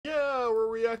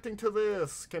reacting to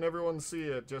this? Can everyone see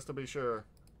it, just to be sure?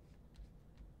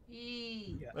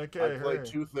 Yeah. Okay, I played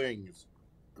two things.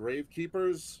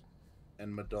 Gravekeepers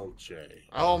and Madolce.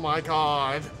 Oh my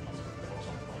god.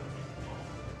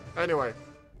 Anyway.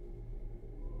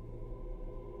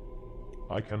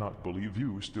 I cannot believe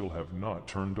you still have not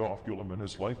turned off Gilliman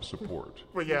as life support.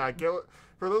 But yeah,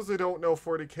 for those who don't know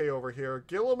 40k over here,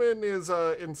 Gilliman is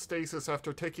in stasis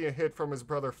after taking a hit from his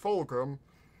brother Fulgrim,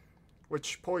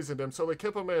 which poisoned him, so they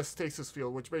kept him in a stasis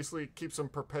field, which basically keeps him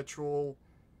perpetual,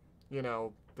 you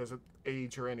know, doesn't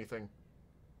age or anything.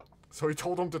 So he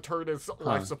told him to turn his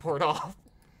life support off.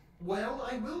 Well,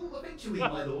 I will eventually,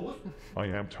 my lord. I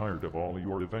am tired of all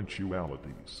your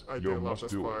eventualities. I do You love must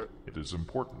this do part. it. It is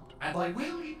important. And I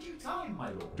will in due time, my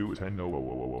lord. Do it and no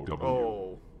W.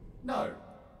 Oh. No.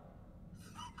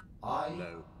 I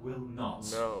will not.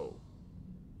 No.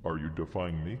 Are you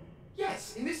defying me?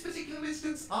 Yes, in this particular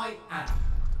instance, I am.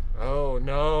 Oh,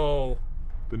 no.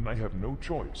 Then I have no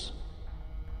choice.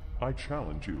 I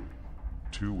challenge you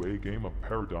to a game of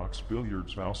Paradox,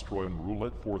 Billiards, Valstroy, and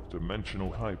Roulette, 4th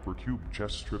Dimensional Hypercube,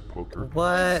 Chess, Strip Poker.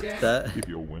 What the? If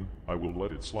you win, I will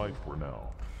let it slide for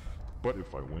now. But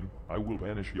if I win, I will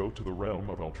banish you to the realm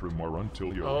of Ultramar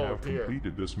until you have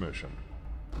completed this mission.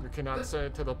 You cannot send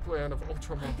it to the plan of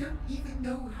Ultramar. I don't even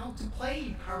know how to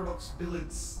play Paradox,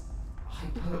 Billiards,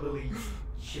 Hyperbole,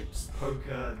 Chips,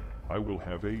 Poker. I will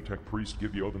have a tech priest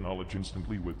give you the knowledge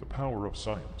instantly with the power of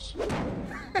science.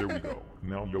 There we go.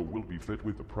 Now you will be fit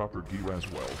with the proper gear as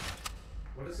well.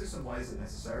 What is this and why is it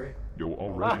necessary? You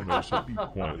already know, so be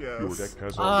quiet. Yes. Your deck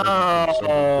has already been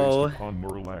assembled based upon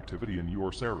neural activity in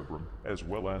your cerebrum, as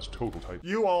well as total type.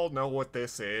 You all know what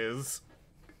this is.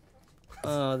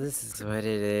 Oh, this is what it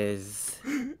is.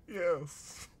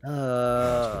 Yes.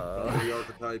 The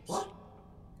archetypes.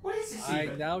 What is this I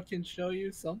even? now can show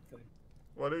you something.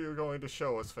 What are you going to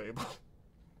show us, Fable?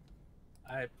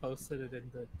 I posted it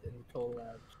in the collab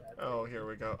chat. Oh, here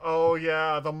we go. Oh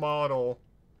yeah, the model.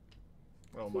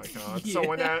 Oh my god. Yeah. So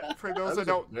when for those that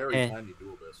don't very tiny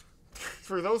dual disc.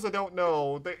 For those that don't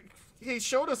know, he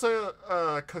showed us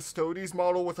a Custodes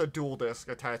model with a dual disc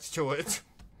attached to it.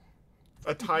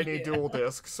 A tiny dual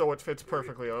disc, so it fits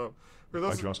perfectly on.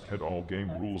 I just had all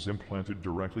game rules implanted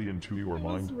directly into your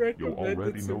mind. You recommended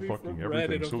already to know me fucking from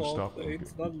everything, Reddit so of all stop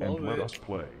things. looking I and love let it. us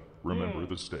play. Remember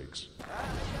the stakes.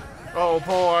 Oh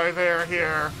boy, they're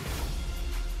here.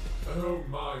 Oh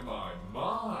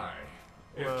my.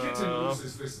 If Kitten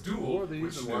loses this duel,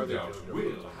 which no doubt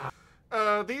will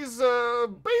happen. These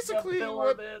basically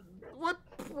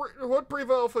what Brave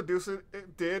Alpha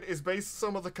did is base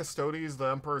some of the Custodes, the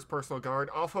Emperor's personal guard,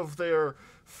 off of their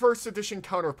first edition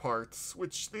counterparts,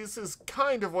 which this is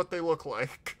kind of what they look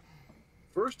like.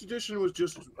 First edition was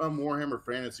just Warhammer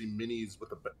Fantasy minis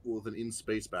with an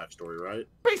in-space backstory, right?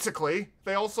 Basically,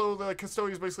 the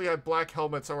Custodes basically had black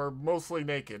helmets and were mostly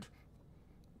naked.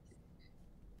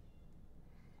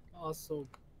 Also,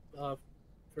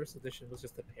 first edition was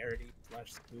just a parody /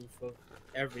 spoof of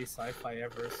every sci-fi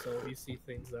ever, so you see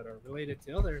things that are related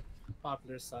to other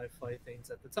popular sci-fi things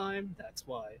at the time. That's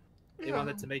why they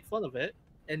wanted to make fun of it,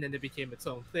 and then it became its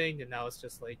own thing, and now it's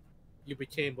just like you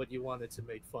became what you wanted to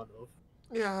make fun of.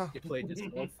 Yeah. You played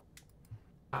yourself.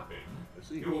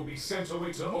 You will be sent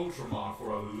away to Ultramar for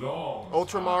a long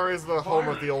Ultramar is the home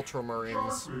of the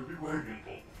Ultramarines.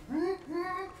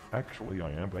 Actually,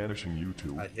 I am banishing you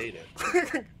two. I hate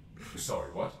it.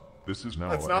 Sorry, what? This is now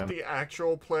That's not the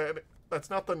actual plan. That's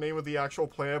not the name of the actual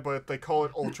planet, but they call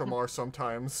it Ultramar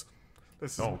sometimes.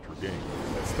 This is Ultra game.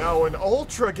 It's now an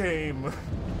Ultra game.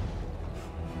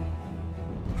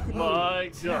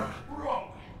 My God.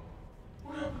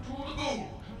 What happened to all the gold?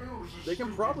 They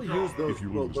can probably use those If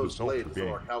you lose those this Ultra blades game.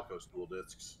 or Calcos dual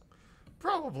discs.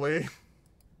 Probably.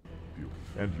 You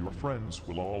and your friends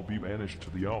will all be banished to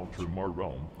the Ultramar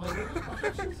realm. I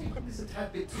actually think this is a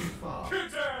tad bit too far.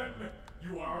 Kitten!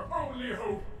 You are our only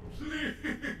hope.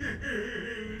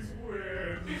 Please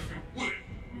win. If you win,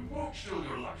 we won't steal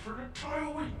your life for an entire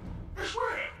week. I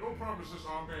swear, no promises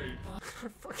are made.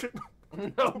 Fucking.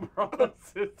 No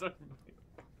promises are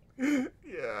made.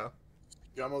 Yeah.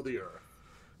 Scum of the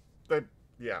earth.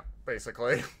 Yeah,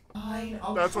 basically. Fine,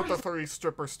 I'll That's try what the three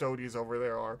stripper Stodies over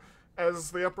there are.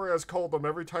 As the Emperor has called them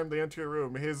every time they enter a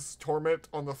room, his torment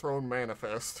on the throne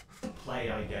manifest. play,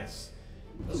 I guess.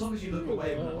 As long as you look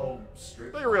away from the whole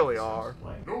strip. They really are.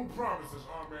 Play. No promises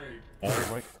are made.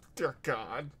 All right, Dear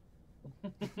God.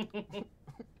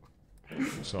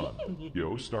 son.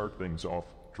 Yo, start things off.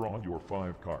 Draw your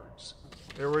 5 cards.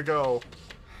 Here we go.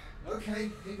 Okay,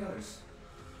 here goes.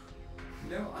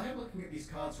 You know, I am looking at these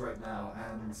cards right now,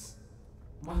 and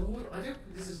My lord, I don't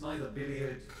think this is neither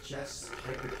billiard, chess,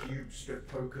 hypercube, strip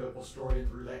poker, Australian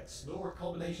roulette, nor a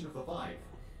combination of the five.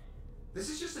 This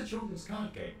is just a children's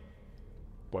card game.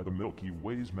 By the Milky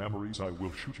Way's memories, I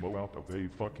will shoot you out of a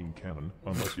fucking cannon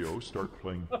unless you start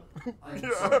playing. I'm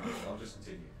sorry, I'll just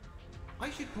continue. I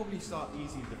should probably start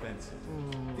easy and defensive.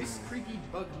 This creepy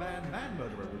bug man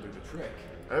murderer will do the trick.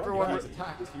 Everyone Once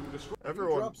attacked, he will destroy.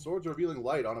 Everyone. Drop swords revealing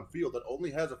light on a field that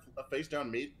only has a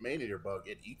face-down man-eater bug.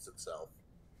 It eats itself.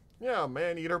 Yeah,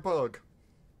 man-eater bug.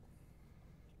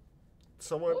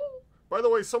 Someone... By the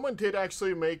way, someone did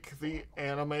actually make the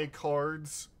anime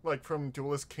cards, like, from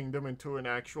Duelist Kingdom into an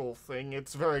actual thing.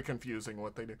 It's very confusing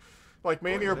what they do. Like,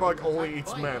 man-eater bug only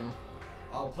eats men.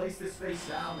 I'll place this face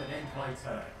down and end my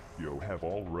turn. You have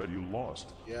already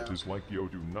lost. Yeah. It is like you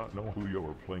do not know who you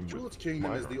are playing with. Duelist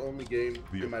Kingdom is Myra. the only game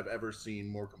I've ever seen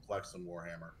more complex than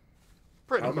Warhammer.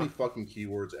 Pretty How many much. fucking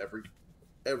keywords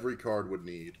every card would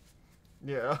need?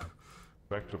 Yeah.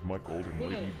 Effect of my golden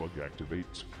ladybug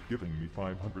activates, giving me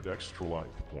 500 extra life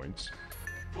points.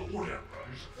 But whatever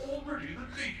is already the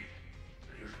lead.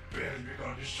 It has barely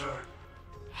begun to start.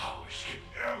 How is Kit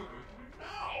ever going to win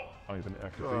now? I then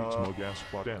activate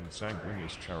Smogaspot and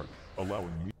Sanguinius Chariot,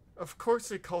 allowing me. Of course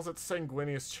he calls it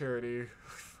Sanguinius Charity.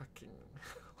 Fucking...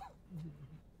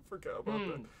 Forgot about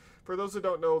that. For those who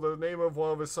don't know, the name of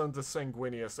one of his sons is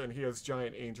Sanguinius, and he has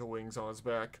giant angel wings on his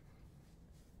back.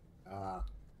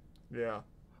 Yeah.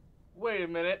 Wait a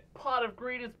minute. Pot of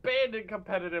Greed is banned in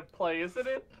competitive play, isn't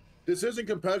it? This isn't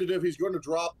competitive. He's going to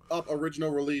drop up original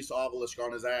release Obelisk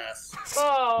on his ass.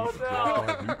 Oh Draw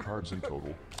no! 5 new cards in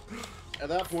total. At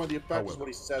that point, the effect is However, what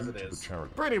he says due it to is. the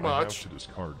chariot, Pretty I much. have to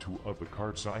discard 2 of the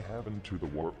cards I have into the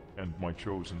warp, and my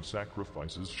chosen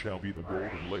sacrifices shall be the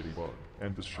golden ladybug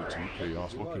and the shitty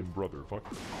chaos-looking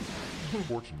brotherfucker.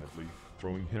 Fortunately,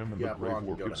 throwing him in Yeah, the grave Ron can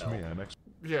warp go to gives me hell. an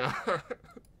Yeah.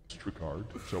 extra card,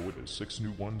 so it is 6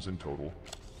 new ones in total.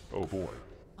 Oh boy.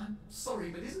 I'm sorry,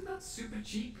 but isn't that super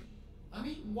cheap? I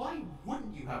mean, why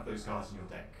wouldn't you have those cards in your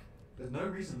deck? There's no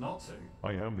reason not to.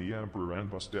 I am the Emperor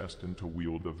and was destined to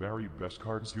wield the very best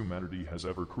cards humanity has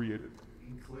ever created.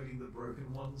 Including the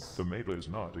broken ones. The meta is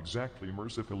not exactly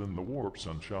merciful in the warp,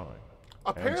 sunshine.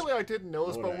 Apparently I didn't know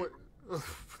this, No, but it what...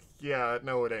 Yeah,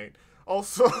 no it ain't.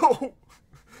 Also...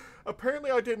 Apparently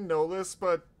I didn't know this,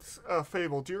 but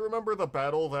Fable, do you remember the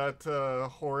battle that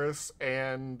Horus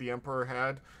and the Emperor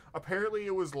had? Apparently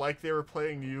it was like they were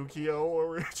playing Yu-Gi-Oh!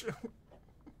 Originally.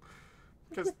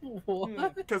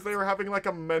 What? Because they were having like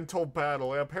a mental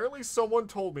battle, and apparently someone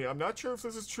told me, I'm not sure if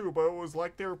this is true, but it was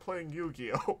like they were playing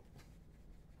Yu-Gi-Oh!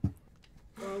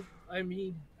 Well, I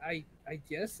mean, I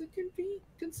guess it can be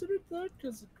considered that,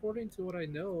 because according to what I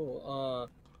know,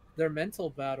 their mental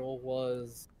battle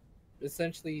was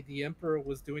essentially the Emperor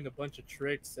was doing a bunch of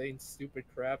tricks, saying stupid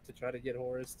crap to try to get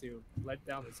Horus to let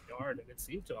down his guard, and it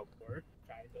seemed to have worked,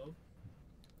 kind of.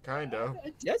 Kinda.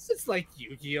 I guess it's like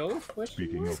Yu-Gi-Oh!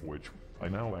 Speaking of which, I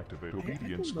now activate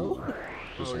Obedience don't know. School.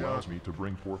 This Oh, yeah. allows me to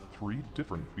bring forth 3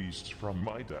 different beasts from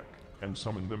my deck and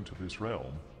summon them to this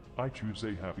realm. I choose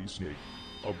a Happy Snake,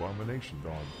 Abomination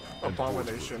Dog, and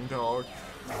Abomination Dog.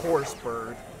 Horse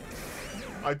Bird.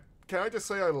 Can I just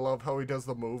say I love how he does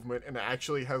the movement and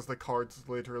actually has the cards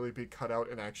literally be cut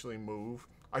out and actually move.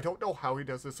 I don't know how he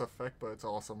does this effect, but it's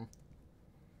awesome.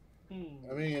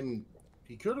 I mean,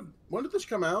 he could have... When did this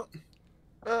come out?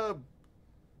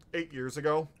 8 years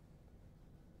ago.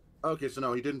 Okay, so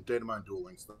no, he didn't data mine Duel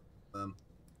Links then.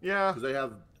 Yeah. Because they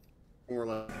have more or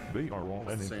less... They are all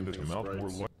an Same infinite thing as amount more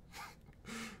sprites. loyal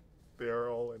They are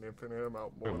all an infinite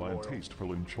amount more and loyal.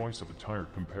 tasteful in choice of attire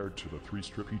compared to the 3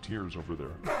 strippy tiers over there.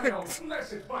 By our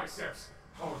blessed biceps!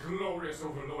 Our glorious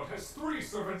overlord has 3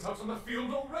 servants out on the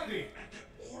field already! And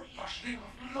they're all lusting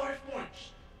after life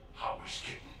points! How is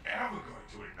Kitten ever going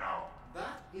to win now?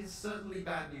 That is certainly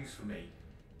bad news for me.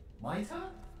 My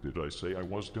turn? Did I say I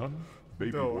was done?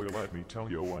 Baby No. boy, let me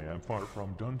tell you, I am far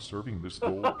from done serving this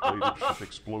gold-plated shit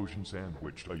explosion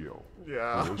sandwich to you.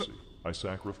 Yeah. Rosie, I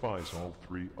sacrifice all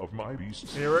 3 of my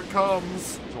beasts, Here it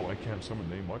comes. so I can summon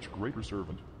a much greater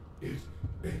servant.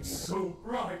 It's so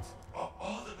bright!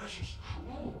 Are the legends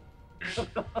true? Is it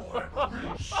or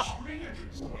really summoning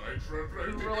engines? You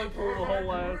really pulled the whole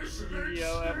last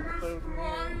Yu-Gi-Oh! episode.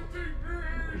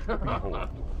 Behold.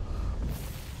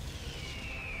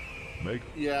 Meg,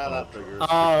 Yeah, that figures.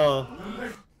 Oh,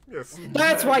 Yes.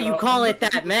 that's why you call it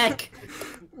that, mech.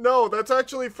 No, that's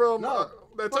actually from... No,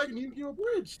 that's fucking Yu-Gi-Oh!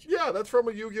 Bridged. Yeah, that's from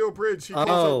a Yu-Gi-Oh! Bridge. He calls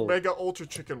Oh. it Mega Ultra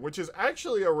Chicken, which is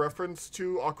actually a reference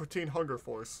to Aqua Teen Hunger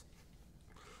Force.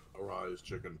 Arise,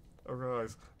 chicken.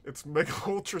 Arise. It's Mega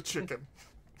Ultra Chicken.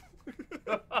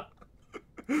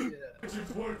 And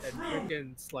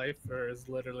freaking Slifer is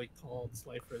literally called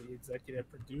Slifer, the executive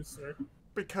producer.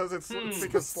 Because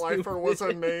because Slifer was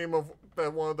a name of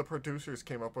that one of the producers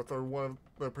came up with, or one of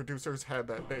the producers had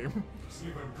that name. It's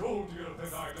even goldier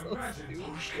than I'd imagined.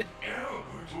 Who's ever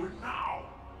going to it now?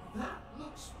 That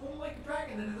looks more like a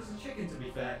dragon than it does a chicken, to be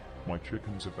fair. My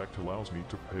chicken's effect allows me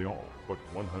to pay all but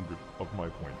 100 of my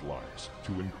point lives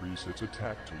to increase its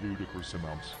attack to ludicrous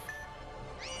amounts.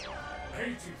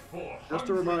 Just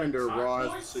a reminder,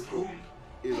 Raw's sequel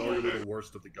is arguably the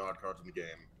worst of the god cards in the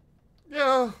game.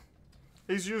 Yeah.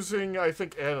 He's using, I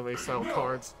think, anime-style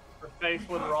cards. Her face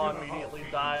when Raw immediately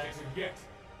died.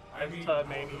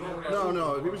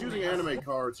 No, if he was using anime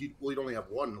cards, he'd only have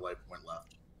 1 life point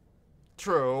left.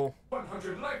 True.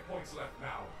 100 life points left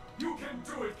now. You can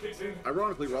do it, kitten.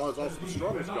 Ironically, Raw is also the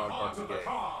strongest god card in the game.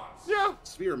 Yeah.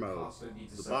 Sphere mode.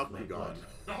 The Baku god.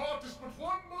 The heart is but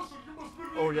one muscle you must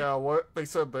believe. Oh yeah, what? They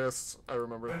said this. I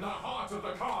remember. In the heart of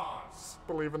the cards.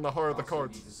 Believe in the heart of the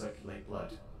cards. Need to circulate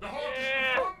blood. The heart is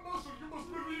but one muscle you must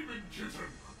believe in, kitten.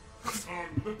 The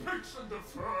tongue, the pics, and the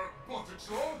fur, buttocks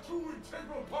are all 2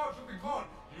 integral parts of the card.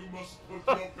 You must put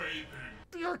your faith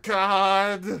in. Dear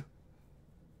God.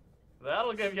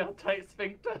 That'll give you a tight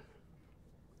sphincter.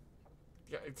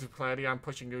 Yeah, it's Platy, I'm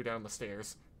pushing you down the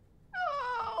stairs.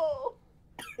 Oh!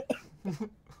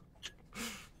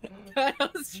 I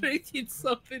was drinking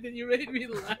something and you made me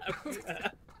laugh.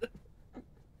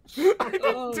 I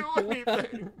didn't do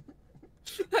anything.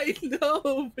 I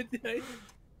know, but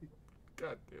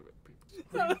God damn it,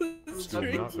 people. I was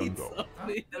drinking something.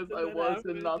 Because I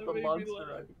wasn't not the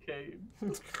monster I became. Oh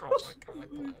my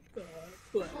God.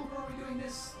 Before we doing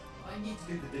this, I need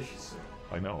to do the dishes, sir.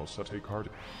 I now set a card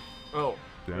Oh,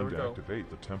 there and we go. activate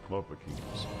the Temple of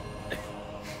Achilles.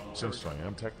 Since I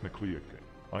am technically a king,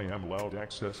 I am allowed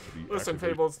access to the Listen,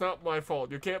 Fable, it's not my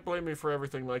fault. You can't blame me for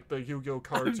everything like the Yu-Gi-Oh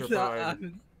cards you're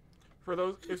buying. For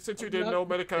those, since you didn't know,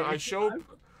 Medica, I showed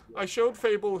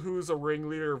Fable, who's a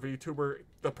ringleader VTuber,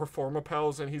 the Performa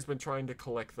Pals, and he's been trying to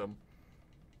collect them.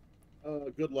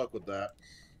 Good luck with that.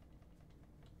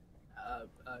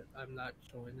 I'm not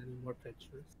showing any more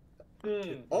pictures.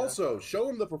 Also, show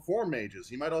him the Perform Mages.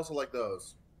 He might also like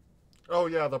those. Oh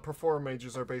yeah, the Perform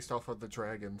Mages are based off of the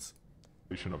dragons.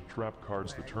 Of trap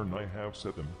cards the turn I have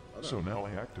set them, so now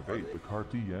I activate the card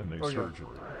DNA Surgery.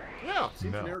 Yeah.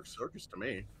 Seems generic circus to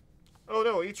me. Oh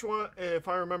no, each one, if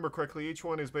I remember correctly, each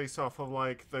one is based off of,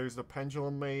 like, there's the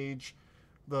Pendulum Mage,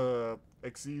 the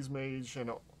Xyz Mage,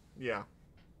 and yeah.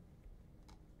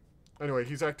 Anyway,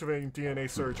 he's activating DNA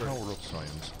Surgery. The power of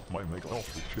science. My mega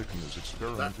ultra chicken is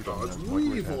experimented That on dog's as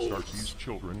evil. These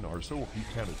children are so he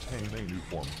can attain a new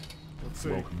form. Let's see.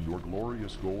 Welcome your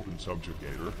glorious golden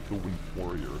subjugator, the winged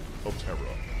warrior of Terra.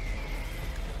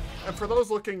 And for those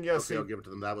looking, yes, Okay, I'll give it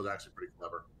to them. That was actually pretty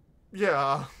clever.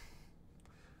 yeah.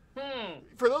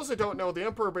 For those that don't know, the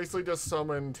Emperor basically just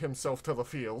summoned himself to the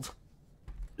field.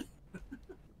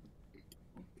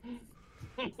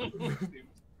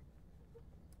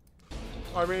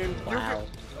 I mean, Wow.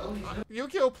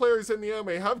 Yu-Gi-Oh players in the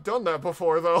anime have done that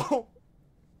before, though.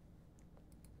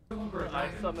 I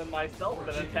summon myself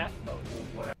in attack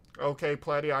mode. Okay,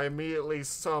 Platy, I immediately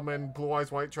summon Blue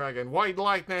Eyes White Dragon. White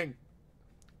Lightning!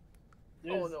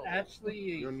 There's actually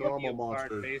a Your normal Yu-Gi-Oh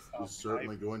card monster based off is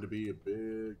certainly going to be a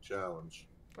big challenge.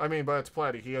 I mean, but it's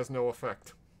Platy. He has no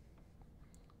effect.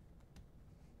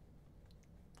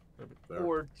 There.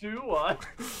 Or do I?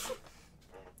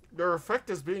 Your effect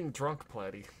is being drunk,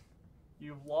 Platy.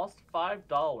 You've lost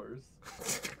 $5.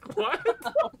 What?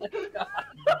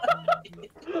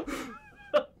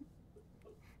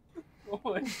 Oh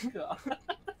my god.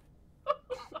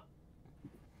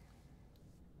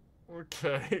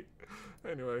 Okay.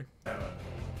 Anyway.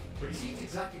 But he seems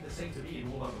exactly the same to me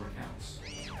in all other accounts.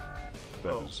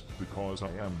 That is because I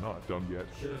am not done yet.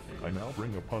 I now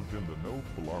bring upon him the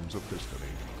noble arms of destiny.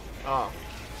 Ah.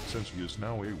 Since he is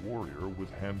now a warrior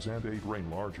with hands and a brain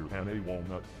larger than a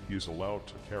walnut, he is allowed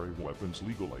to carry weapons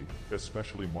legally,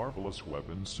 especially marvelous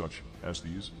weapons such as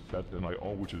these, that and I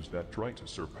all which is that try to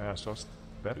surpass us.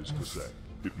 That is to say,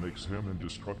 it makes him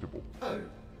indestructible. Oh,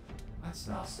 that's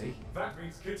nasty. That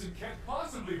means Kitten can't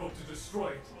possibly hope to destroy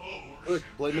it. Quick,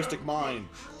 play Mystic Mind.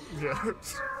 Yeah.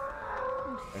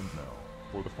 And now,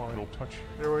 for the final touch,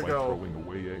 Here we by go. throwing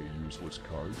away a useless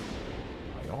card,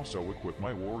 I also equip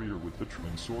my warrior with the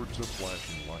twin swords of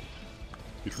flashing light.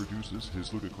 It reduces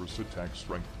his ludicrous attack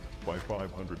strength by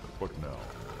 500, but now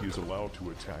he is allowed to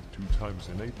attack 2 times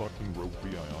in a fucking rope.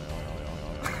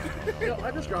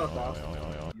 I just got a thought.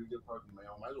 You get cards in the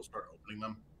mail. Might as well start opening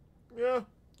them. Yeah,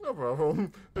 no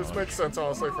problem. This makes sense,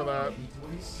 honestly, for that.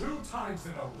 2 times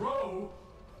in a row?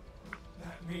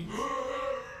 That means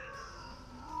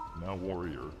Now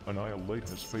warrior, annihilate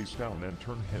his face down and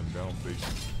turn him down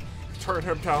face. Turn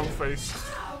him down face.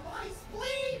 My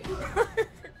spleen!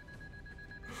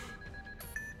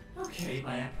 Okay,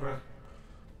 my emperor.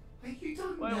 Are you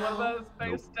done Wait, now? what about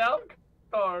his face down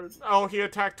card? Oh, he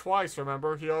attacked twice,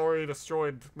 remember? He already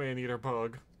destroyed Man-Eater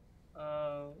Bug.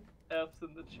 F's in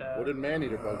the chat. What did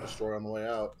Man-Eater Bug destroy on the way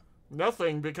out?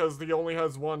 Nothing, because he only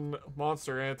has one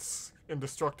monster and it's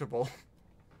indestructible.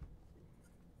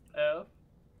 F?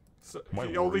 So My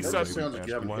he only warrior said... That sounds like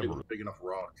you haven't hit it Glamour. with a big enough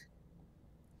rock.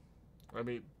 I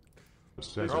mean...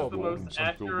 Says Oh, The golden most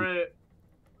sun filled with- accurate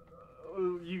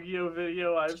Yu-Gi-Oh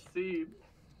video I've seen.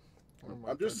 oh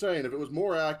my I'm just God. saying, if it was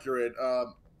more accurate,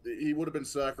 he would have been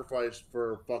sacrificed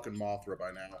for fucking Mothra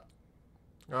by now.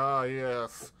 Ah,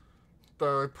 yes.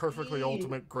 The perfectly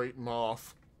ultimate great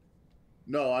moth.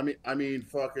 No, I mean,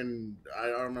 fucking, I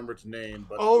don't remember its name,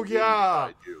 but Oh, the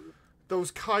yeah! kaiju.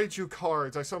 Those kaiju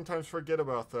cards, I sometimes forget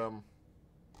about them.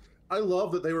 I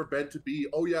love that they were meant to be.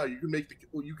 Oh yeah, you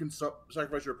can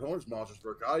sacrifice your opponent's monsters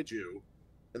for a kaiju,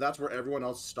 and that's where everyone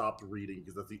else stopped reading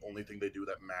because that's the only thing they do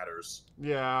that matters.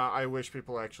 Yeah, I wish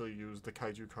people actually used the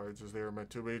kaiju cards as they were meant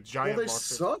to be. Giant Well, they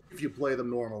monsters. suck if you play them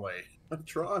normally. I've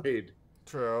tried.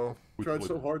 True. Tried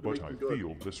so hard to but make I them good.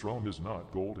 feel this realm is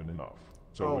not golden enough.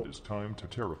 So Oh. it is time to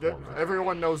terraform Yeah, it.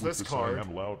 everyone knows With this I card.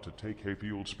 am allowed to take a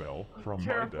field spell from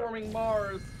my deck. Terraforming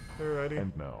Mars. You ready?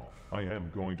 And now, I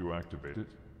am going to activate it.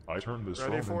 I turn this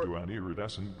Ready realm for into an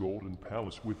iridescent golden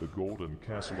palace with the golden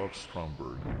castle of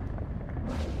Stromberg.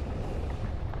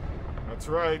 That's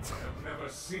right. I've never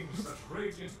seen such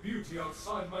radiant beauty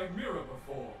outside my mirror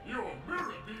before. Your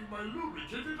mirror being my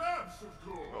lubricated abs, of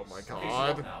course. Oh my Okay,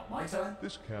 God. so now, my turn?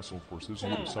 This castle forces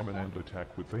you to summon and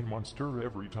attack with a monster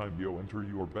every time you enter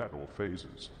your battle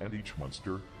phases, and each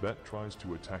monster that tries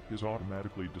to attack is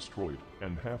automatically destroyed,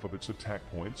 and half of its attack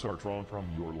points are drawn from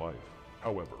your life.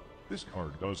 However, this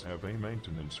card does have a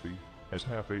maintenance fee, as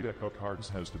half a deck of cards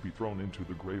has to be thrown into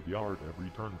the graveyard every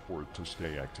turn for it to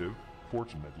stay active.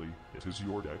 Fortunately, it is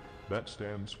your deck that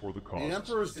stands for the The cost.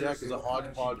 Emperor's deck is a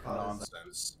hodgepodge of Cards.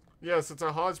 nonsense. Yes, it's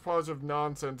a hodgepodge of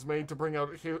nonsense made to bring out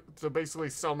to basically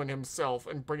summon himself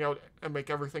and bring out and make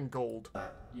everything gold.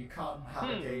 You can't have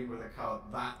a game with a card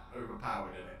that overpowered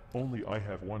in it. Only I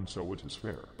have one, so it is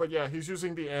fair. But yeah, he's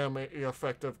using the anime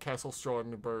effect of Castle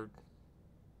Strahlenberg.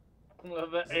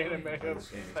 The anime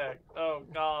effect. Oh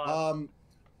god.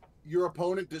 Your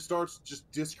opponent starts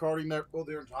just discarding their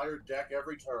entire deck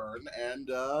every turn, and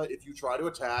if you try to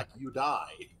attack, you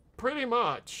die. Pretty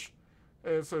much.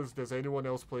 And it says, does anyone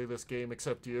else play this game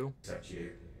except you? Except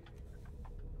you.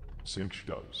 Cinch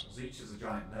does. Zeech is a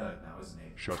giant nerd now, isn't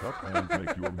he? Shut up and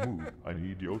make your move. I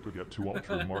need you to get to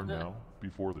Ultramar now,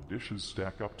 before the dishes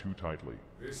stack up too tightly.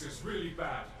 This is really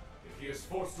bad. If he is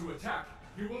forced to attack,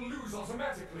 he will lose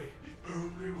automatically. The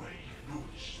only way you lose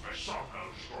is by somehow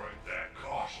destroying that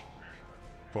castle.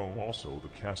 Though also, the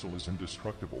castle is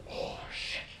indestructible. Oh,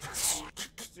 shit.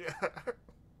 Yeah.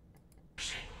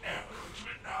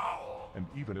 Now. And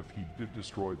even if he did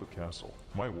destroy the castle,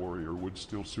 my warrior would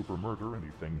still super murder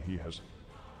anything he has.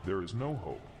 There is no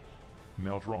hope.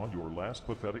 Now draw your last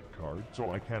pathetic card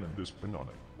so I can end this pin on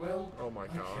it. Well, Oh my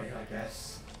God. okay, I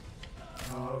guess.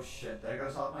 Oh shit, there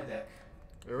goes half my deck.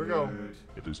 Here we go. Good.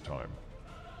 It is time.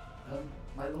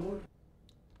 My lord?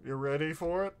 You ready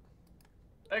for it?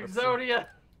 Exodia.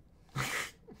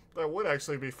 That would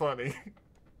actually be funny.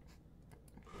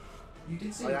 You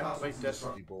did say I your castle activate was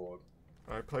Destiny board.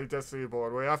 I play Destiny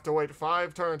board. We have to wait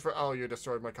 5 turns for. Oh, you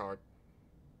destroyed my card.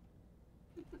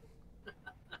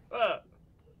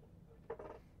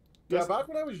 Yeah, back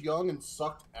when I was young and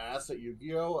sucked ass at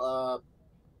Yu-Gi-Oh,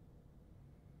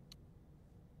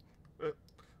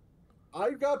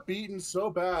 I got beaten so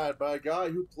bad by a guy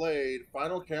who played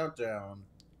Final Countdown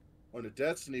on a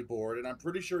Destiny board, and I'm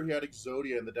pretty sure he had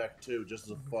Exodia in the deck too, just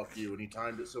as a fuck you, and he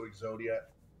timed it so Exodia...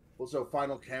 Well, so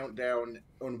Final Countdown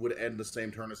would end the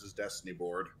same turn as his Destiny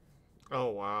board. Oh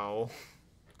wow.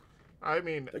 I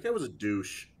mean, That guy was a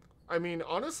douche.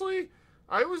 Honestly,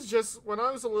 I was just when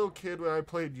I was a little kid when I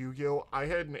played Yu-Gi-Oh, I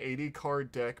had an 80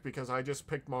 card deck because I just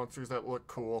picked monsters that look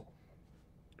cool.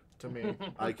 To me.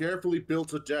 I carefully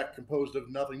built a deck composed of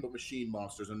nothing but machine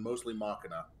monsters and mostly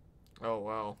Machina. Oh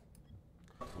wow.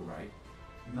 Alright.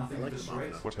 Nothing I to like the destroy it.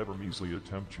 manga. Whatever measly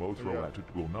attempt you throw Yeah. at it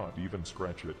will not even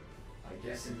scratch it. I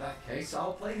guess in that case,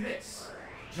 I'll play this.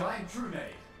 Giant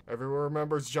Trunade. Everyone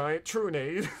remembers Giant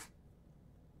Trunade.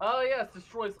 Oh yes,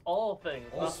 destroys all things.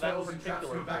 All Not that spells and traps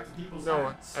particular go back to thing. people's No,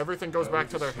 hands. everything goes No back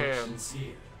to their destructions hands.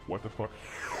 here. What the fuck?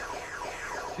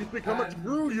 He's become a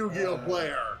true Yu-Gi-Oh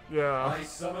player! Yeah. I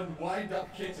summon Wind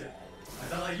Up Kitten,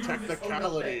 and then I use its own effect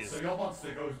Technicalities. so your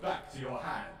monster goes back to your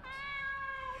hand.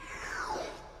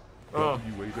 Oh.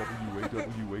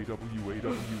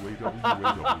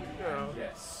 W-A-W-A-W-A-W-A-W-A-W-A-W. Yeah.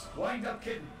 Yes. Wind up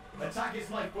kitten. Attack his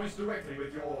life points directly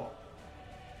with your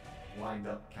wind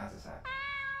up cat attack.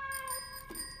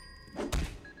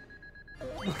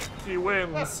 He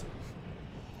wins.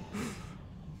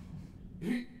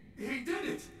 He did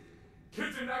it!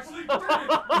 Kitten actually did it!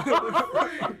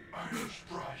 Free! I am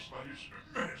surprised by his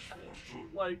immense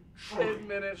fortitude. Like 10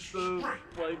 minutes of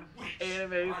like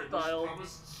anime style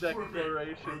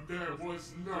declaration. But there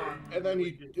was none. And then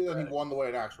he won the way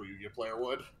an actual Yu-Gi-Oh player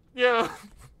would. Yeah.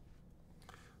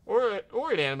 Or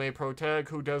an anime pro tag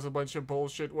who does a bunch of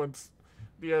bullshit once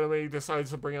the anime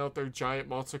decides to bring out their giant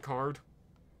monster card.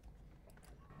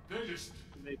 They just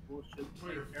They bullshit.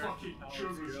 played a fucking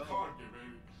children's card game,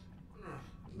 baby.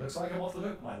 Looks like I'm off the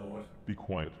hook, my lord. Be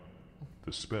quiet.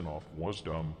 The spin-off was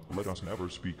dumb. Let us never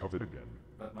speak of it again.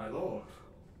 But my lord,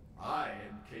 I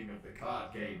am king of the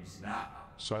card games now.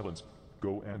 Silence.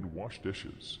 Go and wash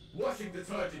dishes. Washing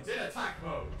detergent in attack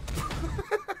mode.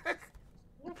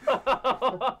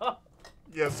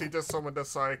 Yes, he just summoned a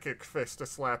psychic fist to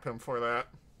slap him for that.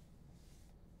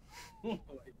 Oh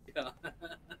my god.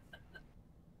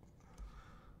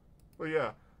 But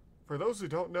yeah, for those who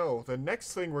don't know, the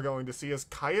next thing we're going to see is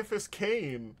Caiaphas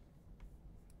Cain.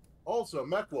 Also,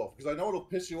 Mechwolf, because I know it'll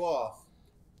piss you off.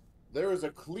 There is a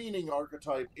cleaning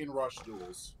archetype in Rush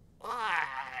Duels.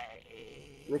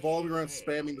 Revolving around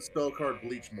spamming the spell card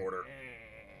Bleach Mortar.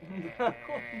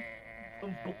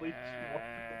 Bleach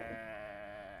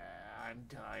I'm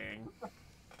dying.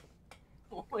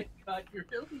 Oh my god, you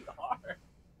really are.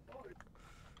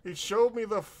 He showed me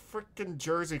the frickin'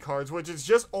 jersey cards, which is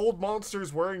just old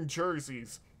monsters wearing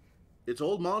jerseys. It's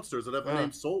old monsters that have the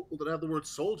name that have the word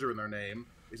soldier in their name,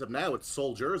 except now it's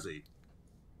Soul Jersey.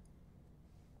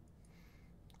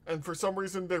 And for some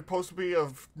reason, they're supposed to be a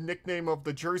nickname of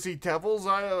the Jersey Devils.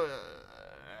 Yeah.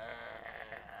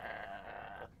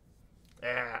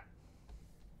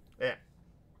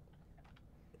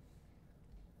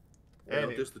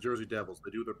 Don't diss the Jersey Devils.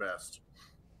 They do their best.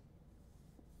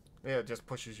 Yeah, it just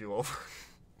pushes you over.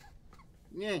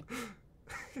 Yeah.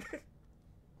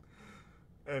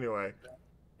 Anyway.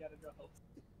 Gotta go.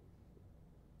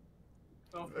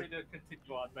 Feel free to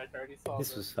continue on, Matt. I already saw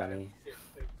This was funny.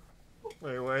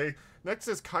 Anyway, next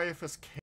is Caiaphas Cain.